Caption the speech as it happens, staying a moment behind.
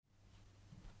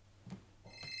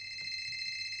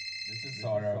is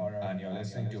Saurabh, and you're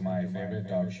listening to my favorite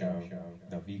talk show,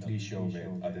 The Weekly Show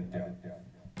with Aditya.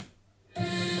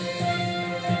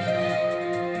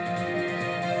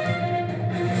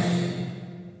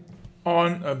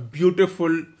 On a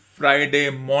beautiful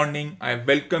Friday morning, I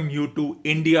welcome you to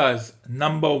India's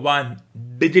number one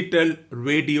digital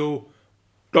radio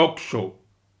talk show.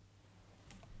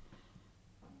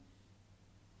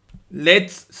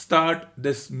 Let's start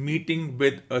this meeting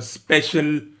with a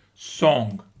special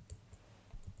song.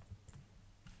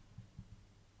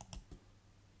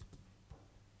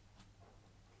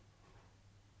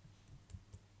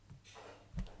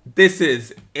 This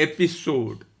is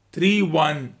episode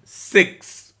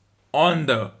 316 on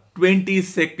the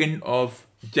 22nd of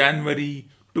January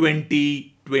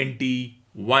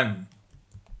 2021.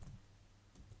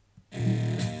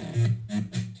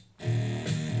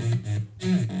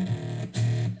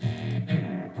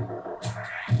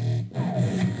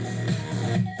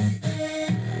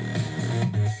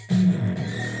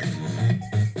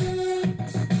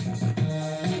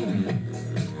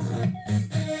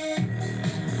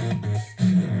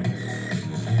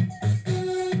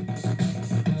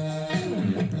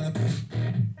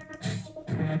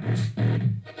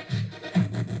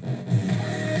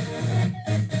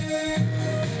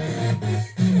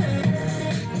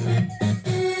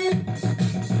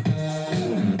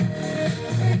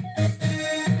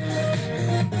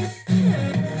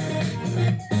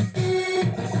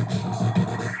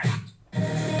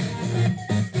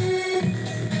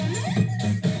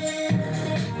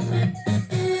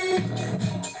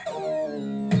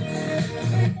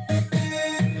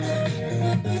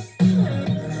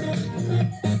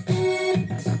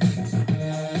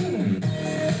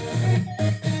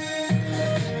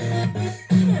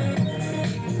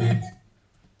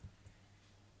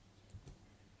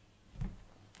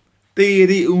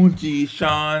 तेरी ऊंची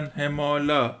शान है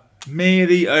मौला,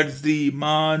 मेरी अर्जी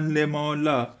मान ले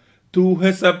मौला, तू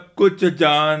है सब कुछ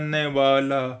जानने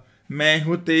वाला, मैं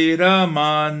हूँ तेरा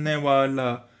मानने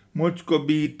वाला, मुझको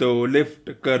भी तो लिफ्ट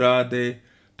करा दे,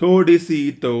 थोड़ी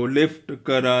सी तो लिफ्ट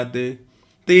करा दे।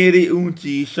 तेरी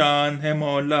ऊंची शान है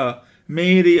मौला,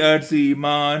 मेरी अर्जी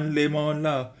मान ले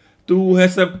मौला, तू है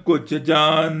सब कुछ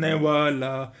जानने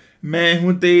वाला, मैं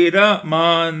हूँ तेरा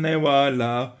मानने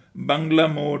वाला। बंगला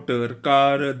मोटर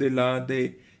कार दिला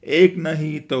दे, एक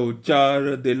नहीं तो चार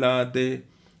दिला दे,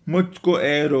 मुझको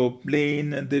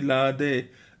एरोप्लेन दिला दे,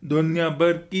 दुनिया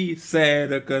भर की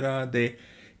सैर करा दे।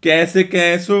 कैसे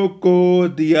कैसों को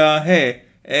दिया है,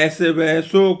 ऐसे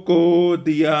वैसों को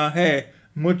दिया है,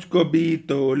 मुझको भी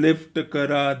तो लिफ्ट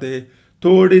करा दे,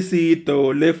 थोड़ी सी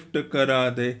तो लिफ्ट करा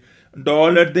दे।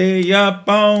 डॉलर दे या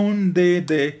पाउंड दे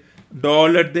दे,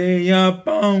 डॉलर दे या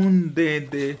पाउंड दे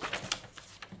दे,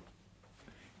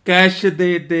 कैश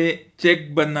दे दे,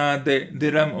 चेक बना दे,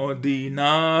 दिरम और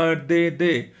दीनार दे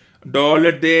दे,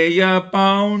 डॉलर दे या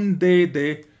पाउंड दे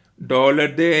दे,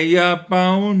 डॉलर दे या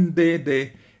पाउंड दे दे,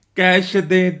 कैश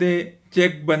दे दे,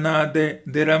 चेक बना दे,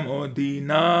 दिरम और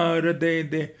दीनार दे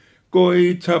दे।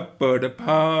 कोई छप्पड़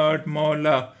फाड़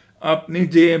मौला, अपनी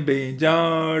जेबें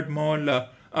जाड़ मौला,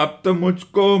 अब तो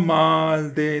मुझको माल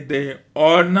दे दे,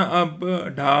 और न अब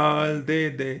ढाल दे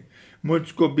दे,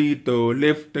 मुझको भी तो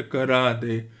लिफ्ट करा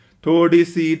दे, थोड़ी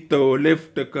सी तो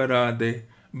लिफ्ट करा दे।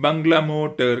 बंगला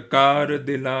मोटर कार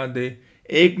दिला दे,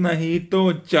 एक नहीं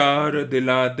तो चार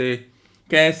दिला दे।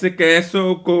 कैसे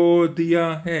कैसों को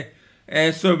दिया है,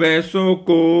 ऐसो वैसो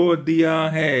को दिया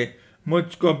है,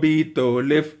 मुझको भी तो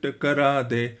लिफ्ट करा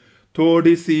दे,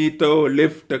 थोड़ी सी तो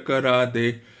लिफ्ट करा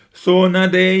दे। सोना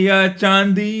दे या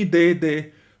चांदी दे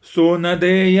दे, सोना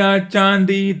दे या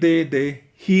चांदी दे दे,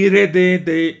 हीरे दे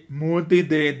दे, मोती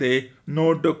दे दे,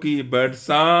 नोटों की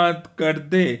बरसात कर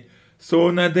दे।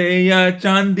 सोना दे या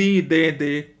चांदी दे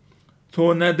दे,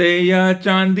 सोना दे या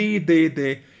चांदी दे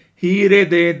दे, हीरे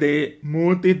दे दे,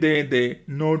 मोती दे दे,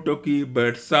 नोटों की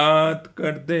बरसात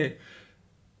कर दे।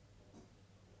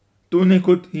 तूने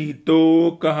खुद ही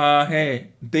तो कहा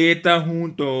है, देता हूं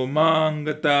तो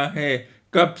मांगता है,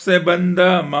 कब से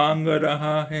बंदा मांग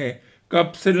रहा है,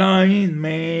 कब से लाइन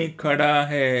में खड़ा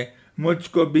है,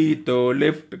 मुझको भी तो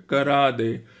लिफ्ट करा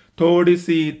दे, थोड़ी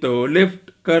सी तो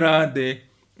लिफ्ट करा दे।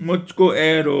 मुझको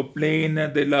एरोप्लेन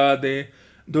दिला दे,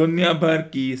 दुनिया भर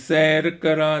की सैर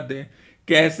करा दे।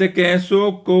 कैसे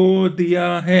कैसों को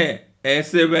दिया है,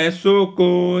 ऐसे वैसों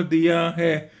को दिया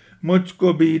है,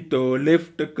 मुझको भी तो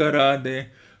लिफ्ट करा दे,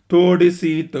 थोड़ी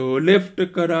सी तो लिफ्ट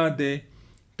करा दे।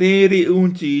 तेरी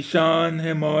ऊंची शान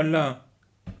है मौला,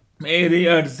 मेरी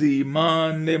अर्जी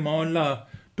मान ले मौला,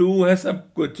 तू है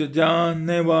सब कुछ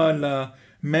जानने वाला,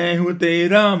 मैं हूँ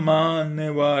तेरा मानने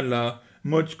वाला,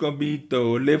 मुझको भी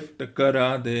तो लिफ्ट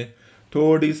करा दे,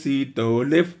 थोड़ी सी तो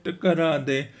लिफ्ट करा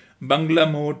दे, बंगला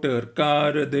मोटर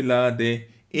कार दिला दे,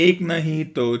 एक नहीं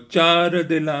तो चार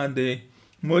दिला दे,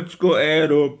 मुझको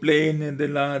एरोप्लेन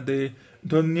दिला दे,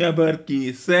 दुनिया भर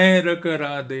की सैर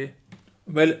करा दे.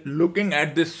 Well, looking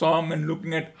at this song and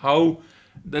looking at how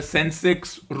the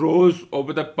Sensex rose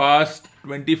over the past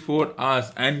 24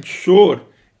 hours, I'm sure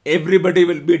everybody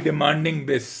will be demanding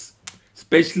this,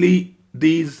 especially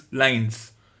these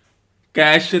lines.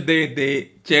 Cash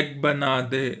de, check bana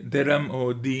de, dirham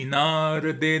o dinar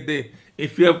de.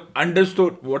 If you have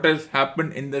understood what has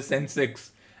happened in the Sensex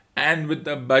and with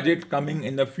the budget coming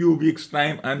in a few weeks'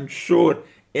 time, I'm sure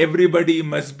everybody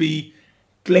must be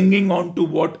clinging on to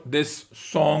what this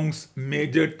song's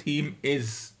major theme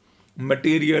is: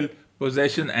 material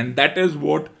possession. And that is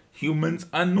what humans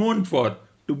are known for,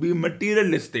 to be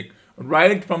materialistic.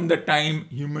 Right from the time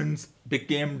humans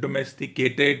became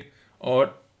domesticated,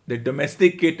 or they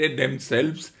domesticated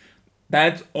themselves,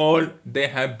 that's all they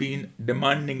have been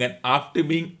demanding. And after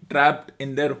being trapped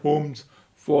in their homes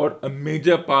for a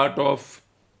major part of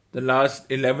the last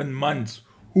 11 months,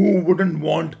 who wouldn't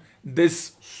want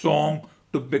this song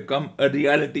to become a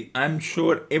reality? I'm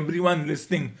sure everyone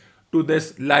listening to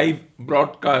this live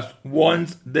broadcast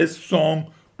wants this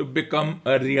song to become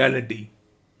a reality.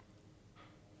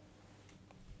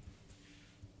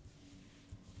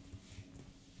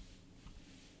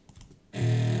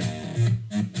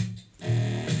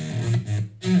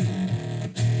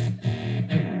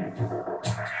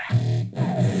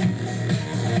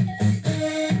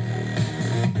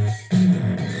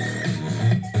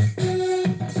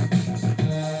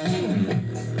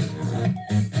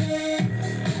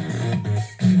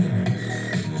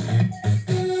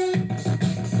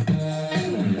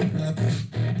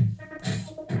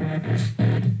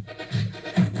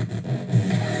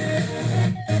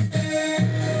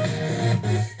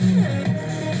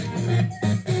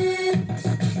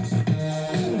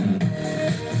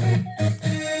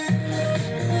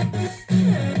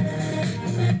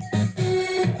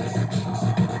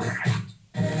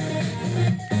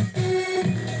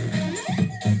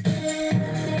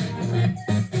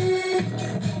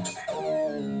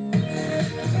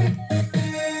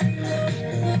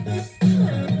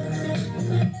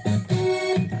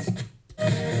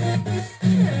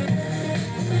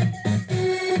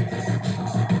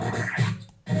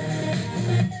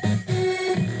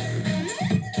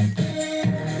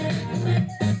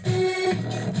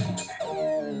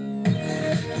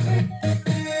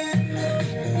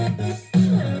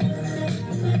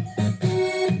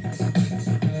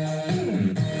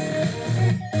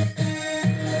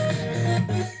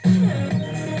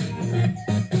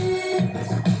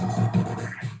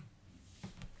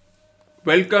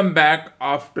 Welcome back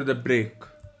after the break.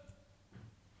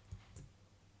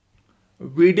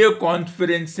 Video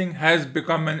conferencing has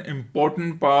become an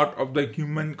important part of the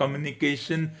human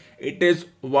communication. It is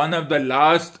one of the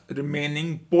last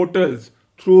remaining portals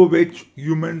through which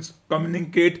humans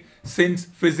communicate, since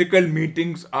physical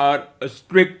meetings are a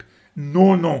strict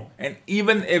no no. And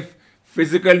even if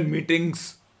physical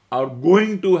meetings are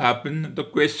going to happen, the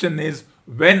question is,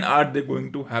 when are they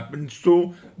going to happen?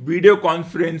 So, video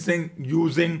conferencing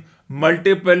using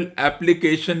multiple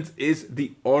applications is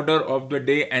the order of the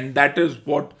day, and that is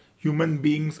what human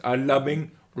beings are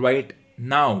loving right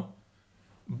now.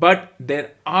 But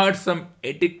there are some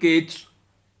etiquettes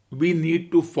we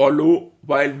need to follow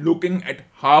while looking at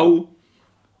how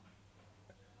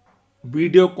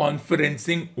video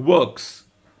conferencing works.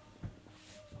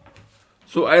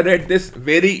 So I read this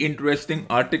very interesting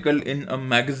article in a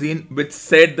magazine which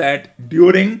said that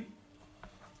during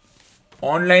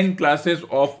online classes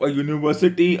of a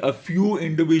university, a few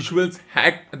individuals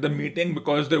hacked the meeting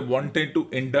because they wanted to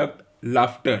induct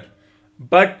laughter.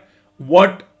 But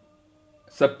what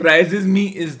surprises me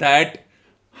is that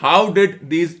how did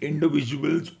these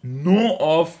individuals know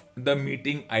of the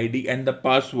meeting ID and the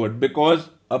password? Because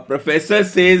a professor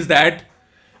says that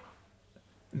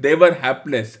they were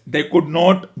hapless, they could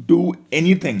not do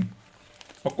anything.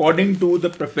 According to the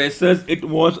professors, it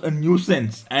was a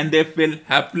nuisance and they feel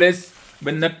hapless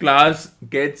when the class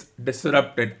gets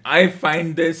disrupted. I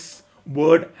find this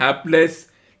word hapless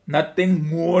nothing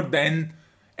more than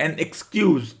an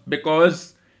excuse,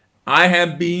 because I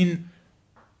have been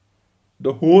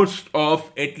the host of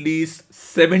at least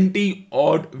 70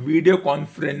 odd video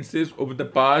conferences over the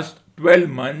past 12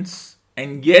 months.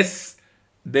 And yes,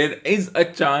 there is a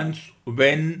chance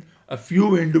when a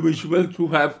few individuals who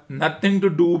have nothing to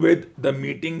do with the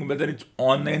meeting, whether it's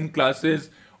online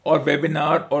classes or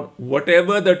webinar or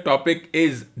whatever the topic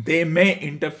is, they may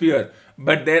interfere.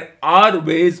 But there are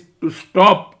ways to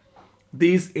stop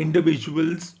these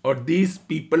individuals or these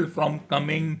people from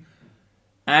coming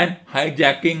and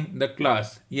hijacking the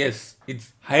class. Yes,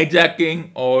 it's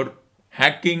hijacking or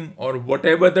hacking or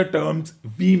whatever the terms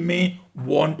we may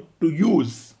want to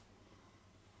use.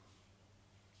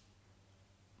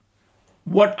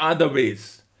 What are the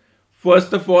ways?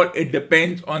 First of all, it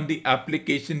depends on the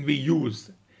application we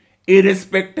use.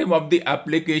 Irrespective of the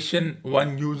application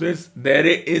one uses, there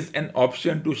is an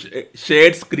option to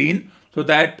share screen so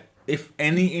that if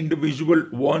any individual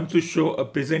wants to show a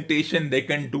presentation, they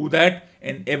can do that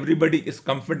and everybody is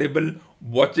comfortable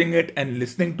watching it and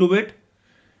listening to it.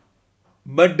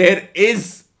 But there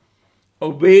is a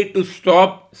way to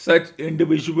stop such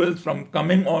individuals from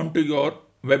coming onto your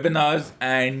webinars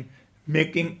and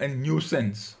making a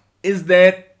nuisance. Is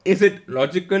it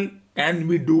logical? Can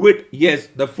we do it? Yes.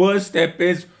 The first step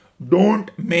is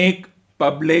don't make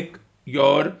public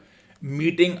your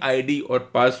meeting ID or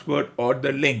password or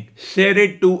the link. Share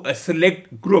it to a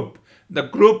select group. The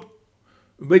group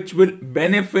which will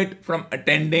benefit from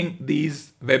attending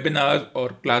these webinars or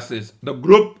classes. The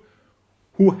group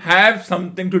who have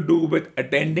something to do with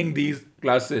attending these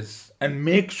classes, and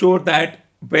make sure that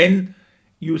when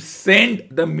you send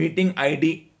the meeting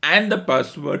ID and the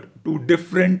password to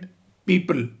different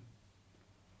people,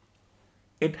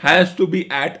 it has to be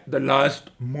at the last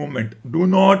moment. Do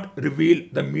not reveal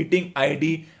the meeting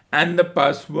ID and the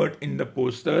password in the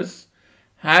posters.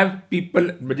 Have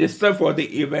people register for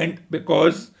the event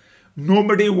because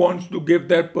nobody wants to give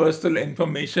their personal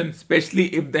information, especially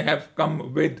if they have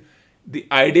come with the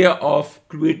idea of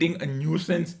creating a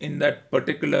nuisance in that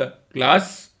particular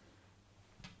class.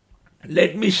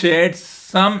 Let me share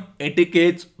some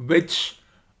etiquettes which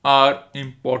are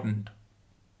important.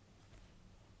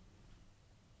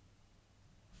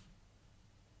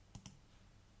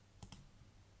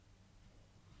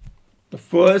 The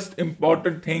first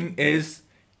important thing is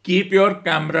keep your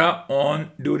camera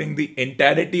on during the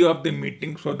entirety of the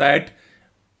meeting so that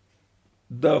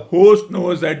the host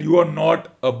knows that you are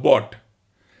not a bot.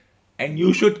 And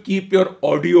you should keep your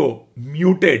audio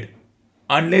muted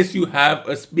unless you have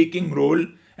a speaking role.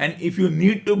 And if you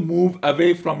need to move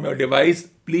away from your device,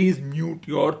 please mute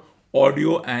your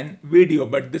audio and video.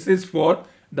 But this is for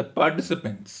the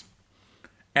participants.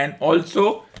 And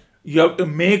also, you have to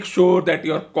make sure that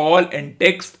your call and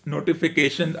text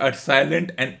notifications are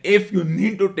silent. And if you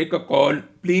need to take a call,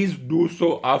 please do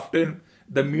so after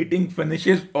the meeting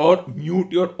finishes or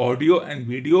mute your audio and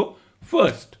video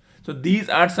first. So these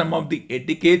are some of the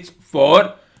etiquettes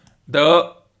for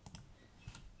the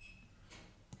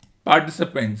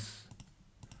participants.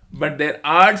 But there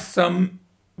are some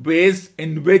ways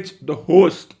in which the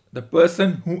host, the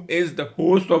person who is the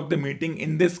host of the meeting,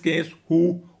 in this case,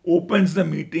 who opens the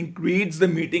meeting, creates the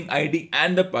meeting ID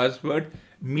and the password.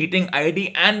 Meeting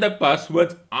ID and the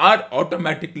passwords are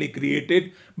automatically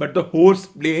created, but the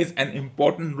host plays an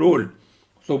important role.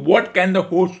 So what can the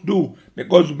host do?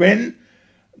 Because when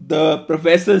the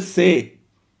professors say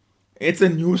it's a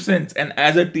nuisance and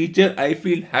as a teacher I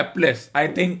feel hapless, I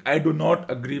think I do not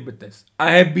agree with this.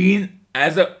 I have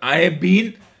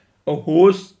been a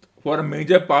host for a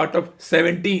major part of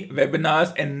 70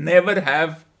 webinars and never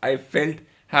have I felt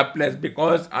hapless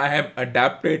because I have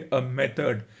adapted a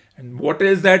method. And what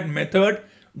is that method?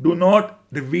 Do not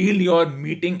reveal your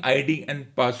meeting ID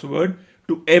and password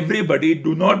to everybody.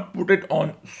 Do not put it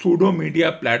on pseudo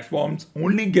media platforms.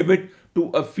 Only give it to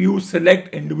a few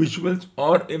select individuals,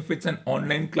 or if it's an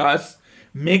online class,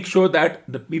 make sure that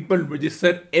the people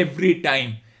register every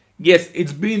time. Yes,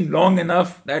 it's been long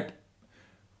enough that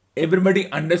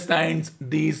everybody understands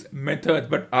these methods,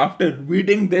 but after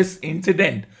reading this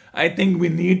incident, I think we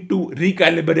need to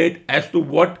recalibrate as to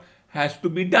what has to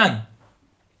be done.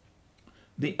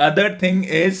 The other thing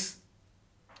is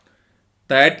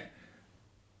that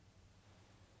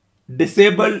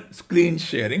disable screen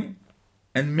sharing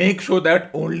and make sure that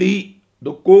only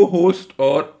the co-host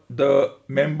or the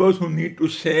members who need to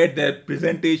share their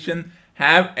presentation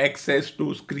have access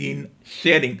to screen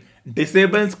sharing.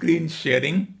 Disable screen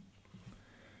sharing.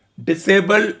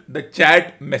 Disable the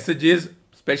chat messages,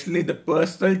 especially the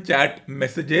personal chat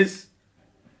messages.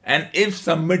 And if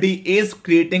somebody is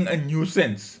creating a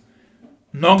nuisance,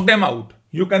 knock them out.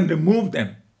 You can remove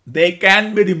them. They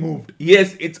can be removed.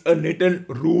 Yes, it's a little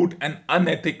rude and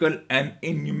unethical and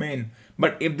inhumane.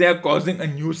 But if they are causing a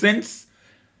nuisance,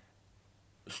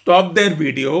 stop their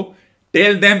video.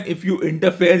 Tell them if you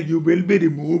interfere, you will be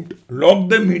removed. Lock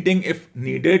the meeting if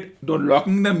needed. Though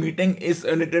locking the meeting is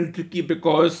a little tricky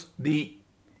because the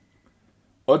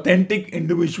authentic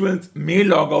individuals may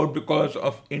log out because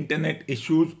of internet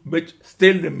issues which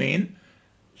still remain.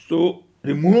 So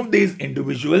remove these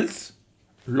individuals.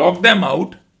 lock them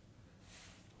out,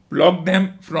 block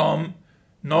them from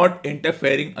not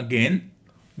interfering again,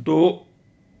 though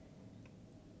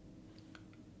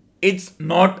it's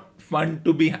not fun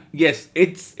to be, yes,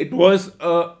 it was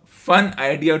a fun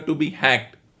idea to be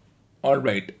hacked. All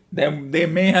right, there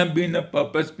may have been a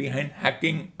purpose behind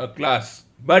hacking a class,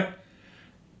 but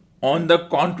on the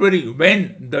contrary,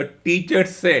 when the teacher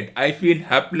said, I feel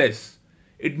hapless,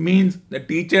 it means the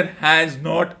teacher has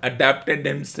not adapted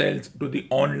themselves to the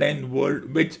online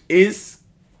world, which is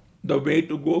the way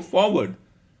to go forward.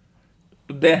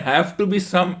 There have to be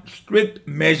some strict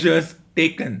measures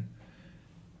taken.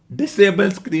 Disable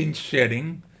screen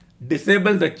sharing,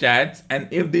 disable the chats, and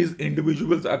if these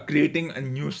individuals are creating a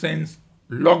nuisance,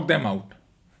 lock them out.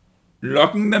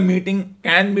 Locking the meeting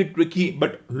can be tricky,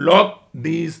 but lock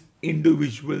these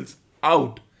individuals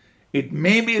out. It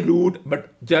may be rude,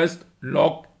 but just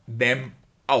lock them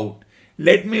out.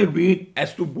 Let me read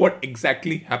as to what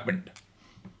exactly happened.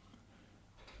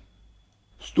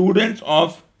 Students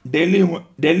of Delhi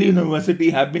University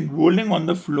have been rolling on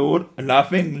the floor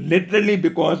laughing literally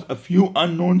because a few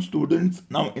unknown students,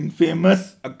 now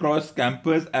infamous across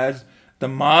campus as the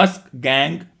Mask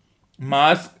Gang,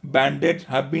 Mask Bandits,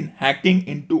 have been hacking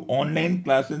into online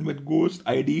classes with ghost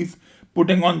IDs,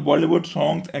 putting on Bollywood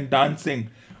songs and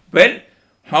dancing. Well,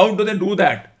 how do they do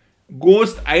that?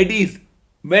 Ghost IDs.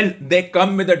 Well, they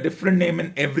come with a different name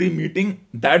in every meeting.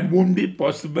 That won't be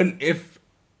possible if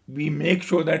we make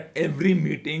sure that every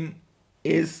meeting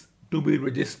is to be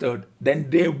registered. Then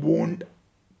they won't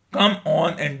come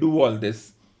on and do all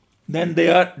this. Then they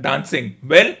are dancing.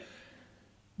 Well,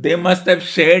 they must have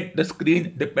shared the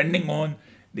screen depending on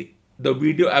the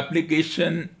video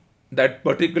application that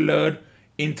particular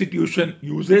institution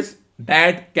uses.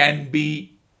 That can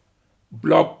be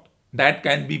blocked, that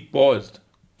can be paused.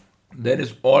 There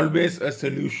is always a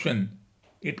solution.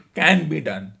 It can be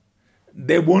done.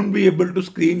 They won't be able to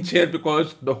screen share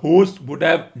because the host would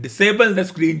have disabled the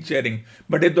screen sharing.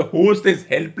 But if the host is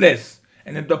helpless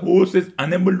and if the host is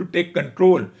unable to take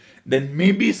control, then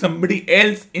maybe somebody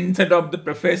else instead of the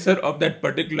professor of that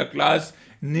particular class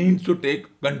needs to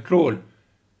take control.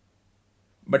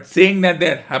 But saying that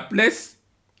they're hapless,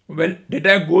 well, did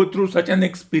I go through such an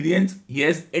experience?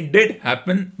 Yes, it did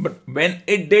happen. But when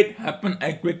it did happen,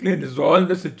 I quickly resolved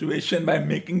the situation by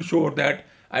making sure that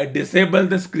I disable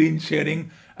the screen sharing.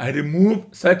 I remove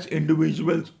such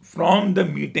individuals from the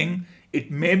meeting. It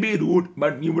may be rude,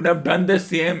 but you would have done the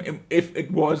same if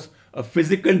it was a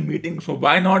physical meeting. So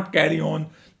why not carry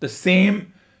on the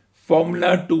same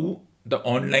formula to the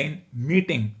online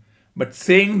meeting? But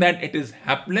saying that it is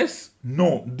hapless,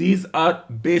 no, these are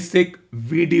basic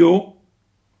video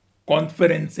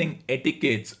conferencing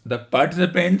etiquettes. The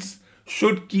participants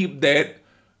should keep their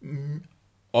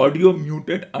audio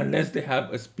muted unless they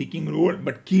have a speaking role,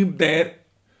 but keep their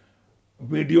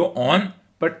video on.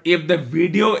 But if the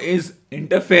video is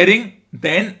interfering,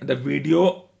 then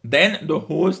the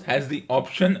host has the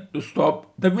option to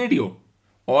stop the video,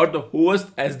 or the host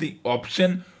has the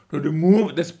option to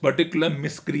remove this particular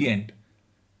miscreant.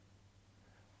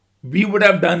 We would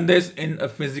have done this in a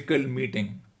physical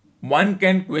meeting. One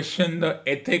can question the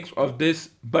ethics of this,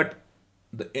 but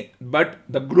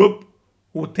the group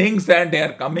who thinks that they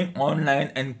are coming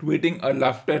online and creating a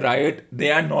laughter riot,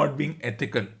 they are not being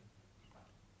ethical.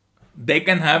 They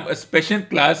can have a special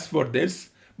class for this,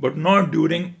 but not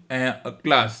during a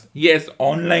class. Yes,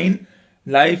 online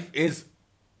life is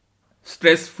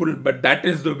stressful, but that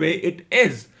is the way it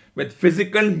is. With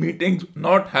physical meetings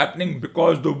not happening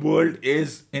because the world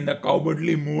is in a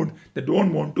cowardly mood, they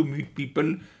don't want to meet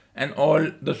people, and all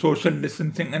the social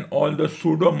distancing and all the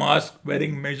pseudo mask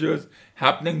wearing measures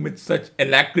happening with such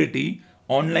alacrity,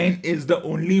 online is the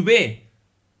only way.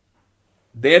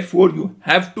 Therefore, you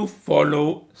have to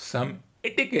follow some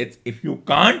etiquettes. If you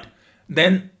can't,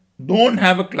 then don't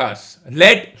have a class.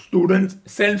 Let students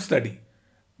self study.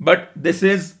 But this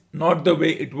is not the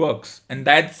way it works, and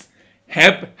that's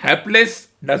hapless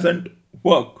doesn't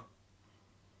work.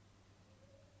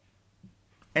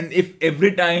 And if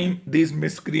every time these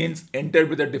miscreants enter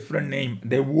with a different name,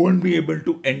 they won't be able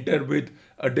to enter with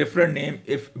a different name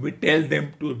if we tell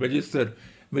them to register,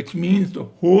 which means the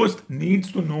host needs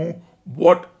to know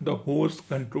what the host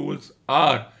controls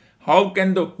are. How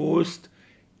can the host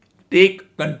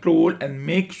take control and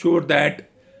make sure that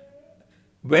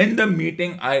when the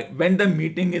meeting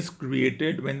is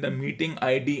created, when the meeting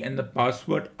ID and the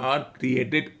password are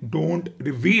created, don't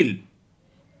reveal,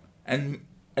 and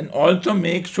also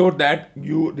make sure that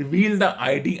you reveal the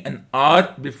ID an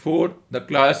hour before the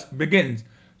class begins,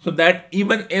 so that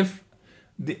even if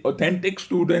the authentic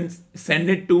students send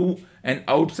it to an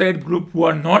outside group who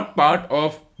are not part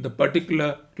of the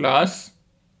particular class,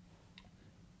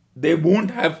 they won't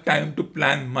have time to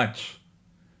plan much.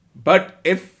 But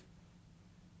if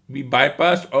we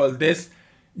bypass all this,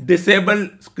 disable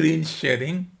screen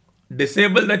sharing,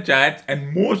 disable the chats,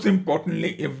 and most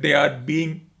importantly, if they are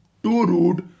being too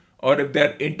rude or if they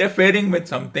are interfering with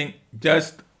something,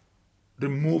 just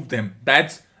remove them.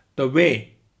 That's the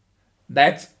way.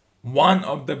 That's one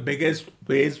of the biggest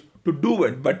ways to do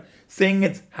it. But saying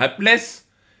it's hapless,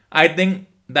 I think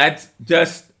that's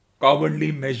just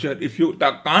cowardly measure. If you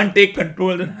can't take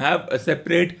control, then have a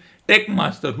separate tech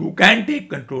master who can take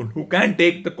control, who can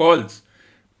take the calls.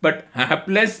 But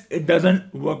hapless, it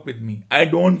doesn't work with me. I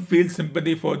don't feel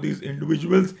sympathy for these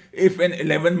individuals if in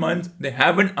 11 months they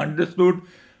haven't understood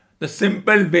the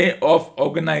simple way of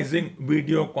organizing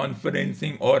video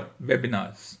conferencing or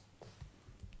webinars.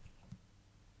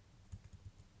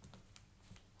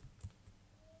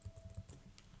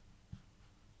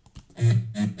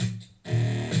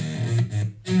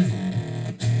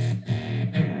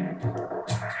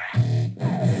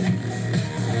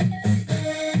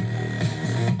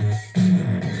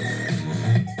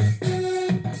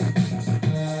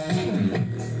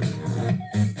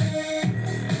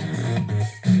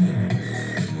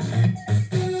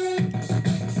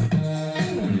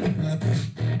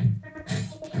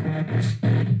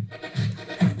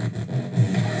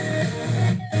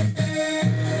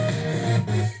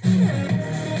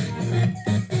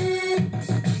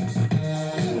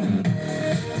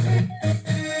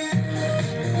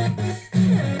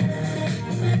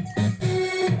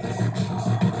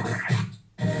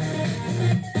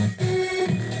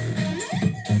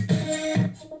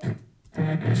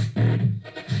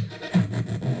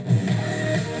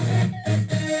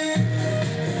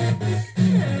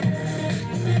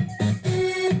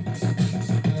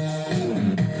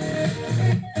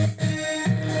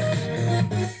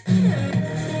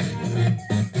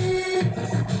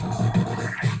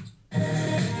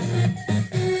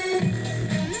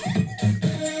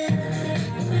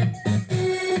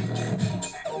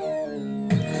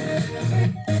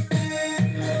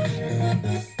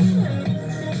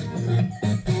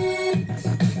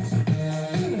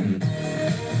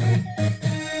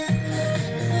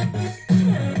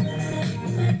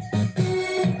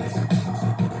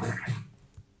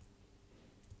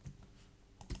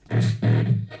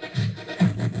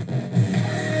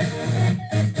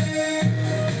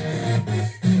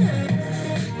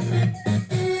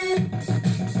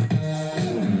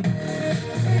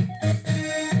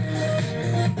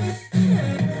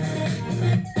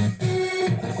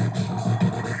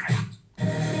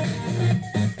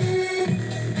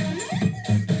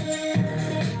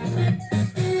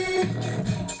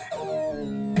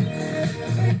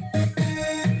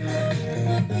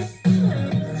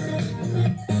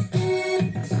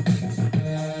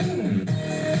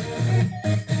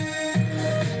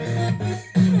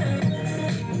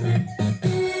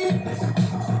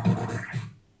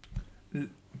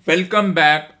 Welcome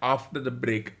back after the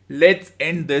break. Let's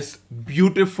end this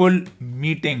beautiful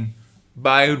meeting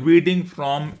by reading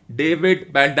from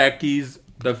David Baldacci's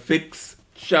The Fix,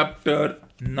 chapter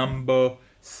number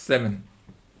 7.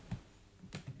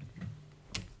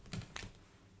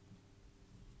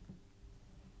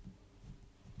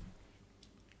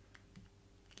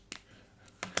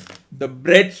 The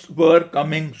breaths were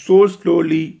coming so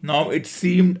slowly, now it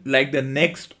seemed like the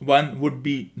next one would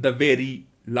be the very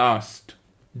last.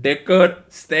 Dekh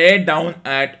stared down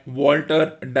at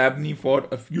Walter Dabney for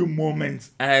a few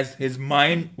moments as his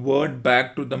mind whirled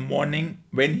back to the morning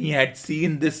when he had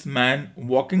seen this man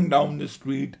walking down the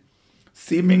street,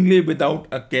 seemingly without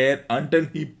a care, until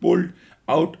he pulled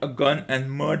out a gun and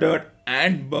murdered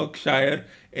Aunt Berkshire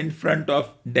in front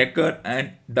of Dekh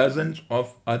and dozens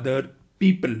of other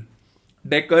people.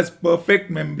 Dekk's perfect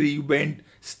memory went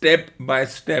step by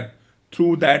step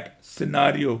through that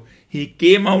scenario. He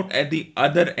came out at the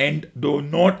other end, though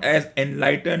not as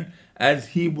enlightened as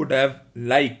he would have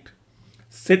liked.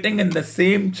 Sitting in the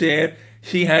same chair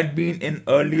she had been in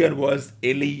earlier was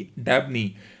Ellie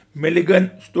Dabney.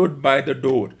 Milligan stood by the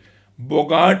door.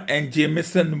 Bogart and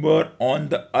Jameson were on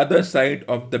the other side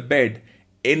of the bed.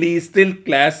 Ellie still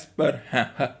clasped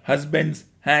her husband's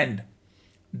hand.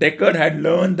 Dekh had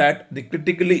learned that the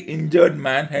critically injured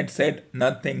man had said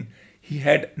nothing. He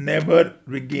had never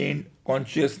regained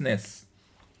consciousness.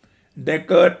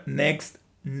 Dekh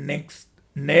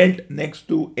knelt next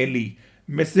to Ellie.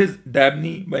 Mrs.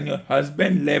 Dabney, when your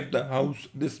husband left the house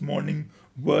this morning,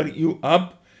 were you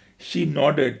up? She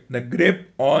nodded, the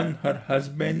grip on her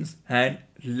husband's hand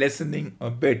lessening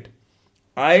a bit.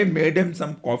 I made him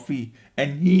some coffee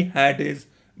and he had his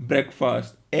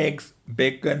breakfast eggs,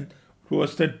 bacon,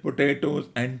 roasted potatoes,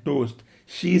 and toast.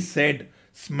 She said,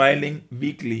 smiling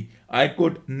weakly, I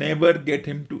could never get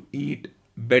him to eat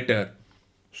better.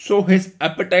 So his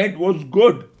appetite was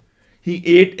good. He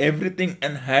ate everything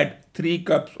and had 3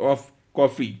 cups of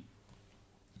coffee.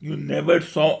 You never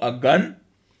saw a gun?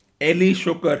 Ellie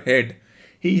shook her head.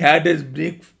 He had his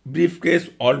briefcase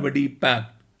already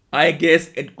packed. I guess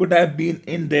it could have been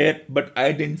in there, but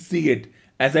I didn't see it.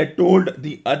 As I told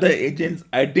the other agents,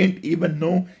 I didn't even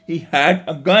know he had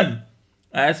a gun.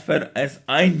 As far as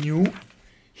I knew,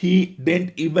 he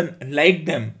didn't even like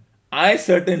them. I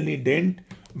certainly didn't.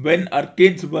 When our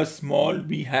kids were small,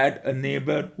 we had a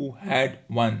neighbor who had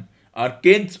one. Our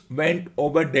kids went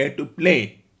over there to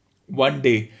play. One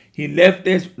day, he left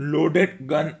his loaded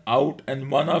gun out,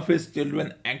 and one of his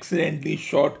children accidentally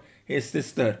shot his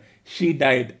sister. She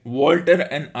died. Walter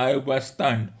and I were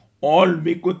stunned. All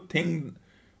we could think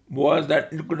was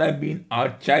that it could have been our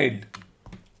child.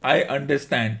 I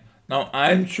understand. Now,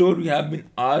 I am sure you have been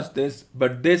asked this,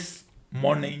 but this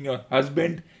morning your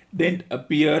husband didn't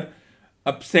appear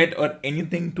upset or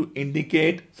anything to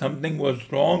indicate something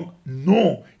was wrong.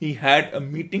 No, he had a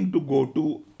meeting to go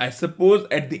to, I suppose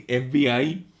at the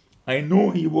FBI. I know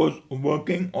he was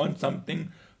working on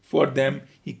something for them.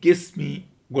 He kissed me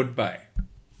goodbye.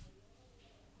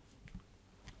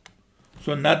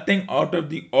 So nothing out of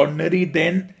the ordinary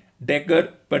then,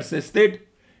 Decker persisted.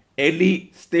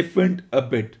 Ellie stiffened a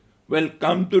bit. Well,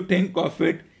 come to think of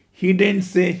it, he didn't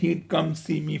say he'd come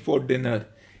see me for dinner.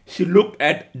 She looked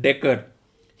at Decker.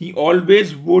 He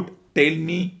always would tell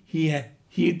me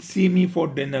he'd see me for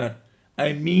dinner.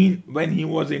 I mean, when he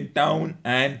was in town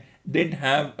and didn't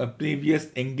have a previous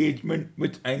engagement,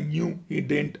 which I knew he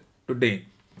didn't today.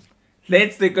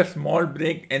 Let's take a small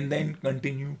break and then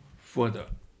continue further.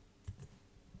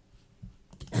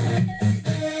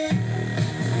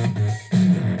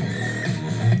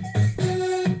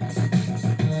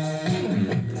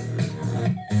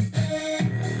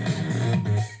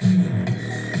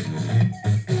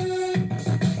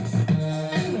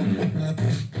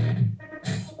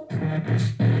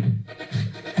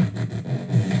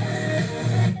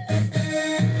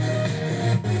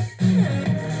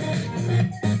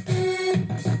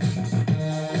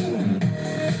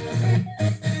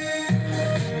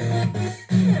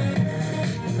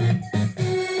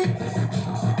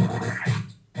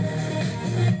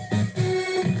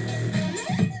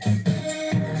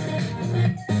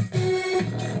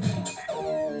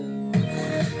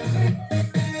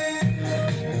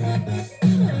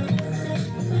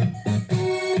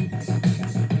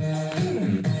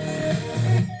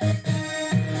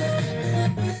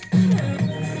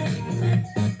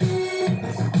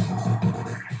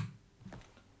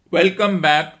 Welcome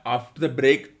back after the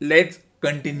break. Let's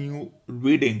continue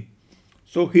reading.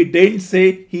 So he didn't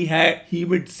say he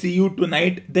would see you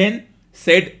tonight then,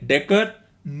 said Decker.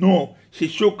 No, she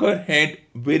shook her head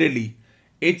wearily.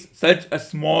 It's such a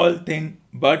small thing,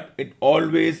 but it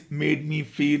always made me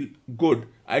feel good.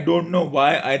 I don't know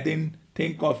why I didn't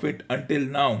think of it until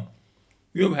now.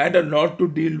 You've had a lot to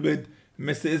deal with,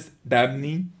 Mrs.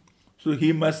 Dabney. So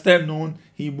he must have known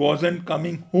he wasn't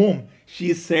coming home,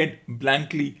 she said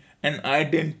blankly, and I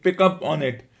didn't pick up on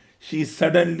it. She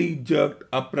suddenly jerked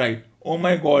upright. Oh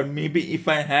my god, maybe if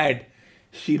I had.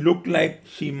 She looked like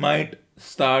she might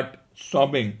start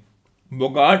sobbing.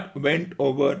 Bogart went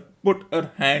over, put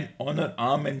her hand on her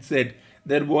arm, and said,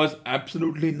 there was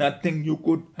absolutely nothing you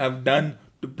could have done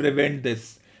to prevent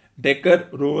this. Decker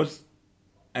rose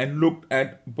and looked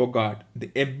at Bogart. The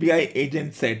FBI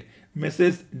agent said,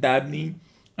 Mrs. Dabney,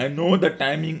 I know the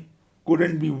timing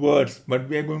couldn't be worse, but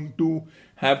we are going to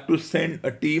have to send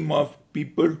a team of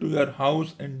people to your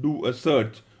house and do a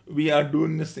search. We are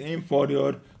doing the same for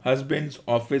your husband's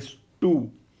office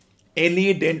too.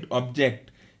 Ellie didn't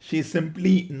object. She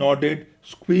simply nodded,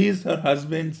 squeezed her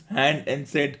husband's hand, and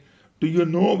said, do you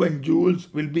know when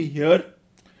Jules will be here?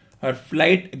 Her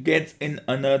flight gets in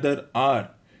another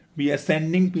hour. We are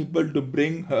sending people to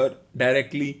bring her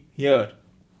directly here.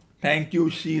 Thank you,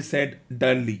 she said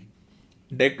dully.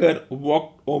 Decker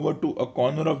walked over to a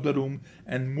corner of the room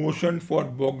and motioned for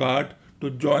Bogart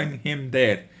to join him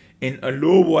there. In a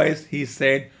low voice, he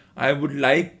said, I would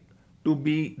like to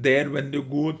be there when they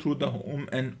go through the home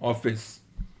and office.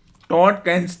 Todd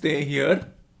can stay here.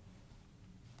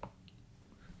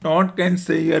 Todd can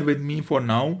stay here with me for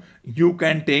now. You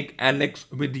can take Alex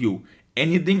with you.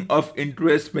 Anything of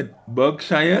interest with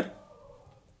Berkshire?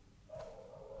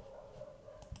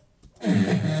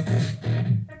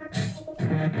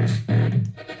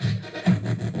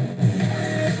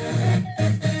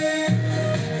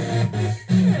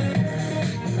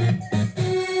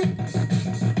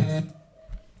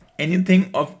 anything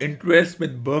of interest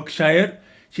with Berkshire.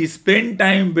 She spent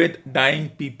time with dying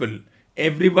people.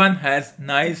 Everyone has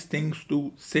nice things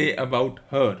to say about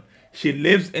her. She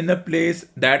lives in a place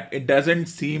that it doesn't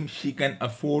seem she can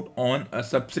afford on a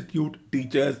substitute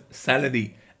teacher's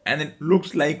salary, and it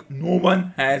looks like no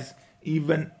one has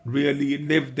even really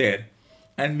lived there.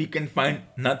 And we can find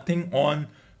nothing on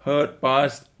her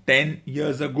past 10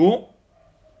 years ago.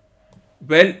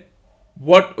 Well,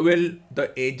 what will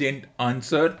the agent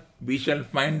answer? We shall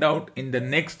find out in the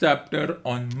next chapter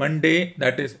on Monday,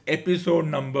 that is episode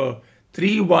number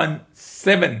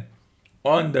 317,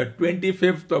 on the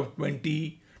 25th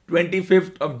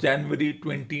of January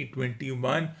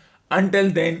 2021. Until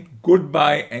then,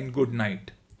 goodbye and good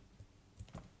night.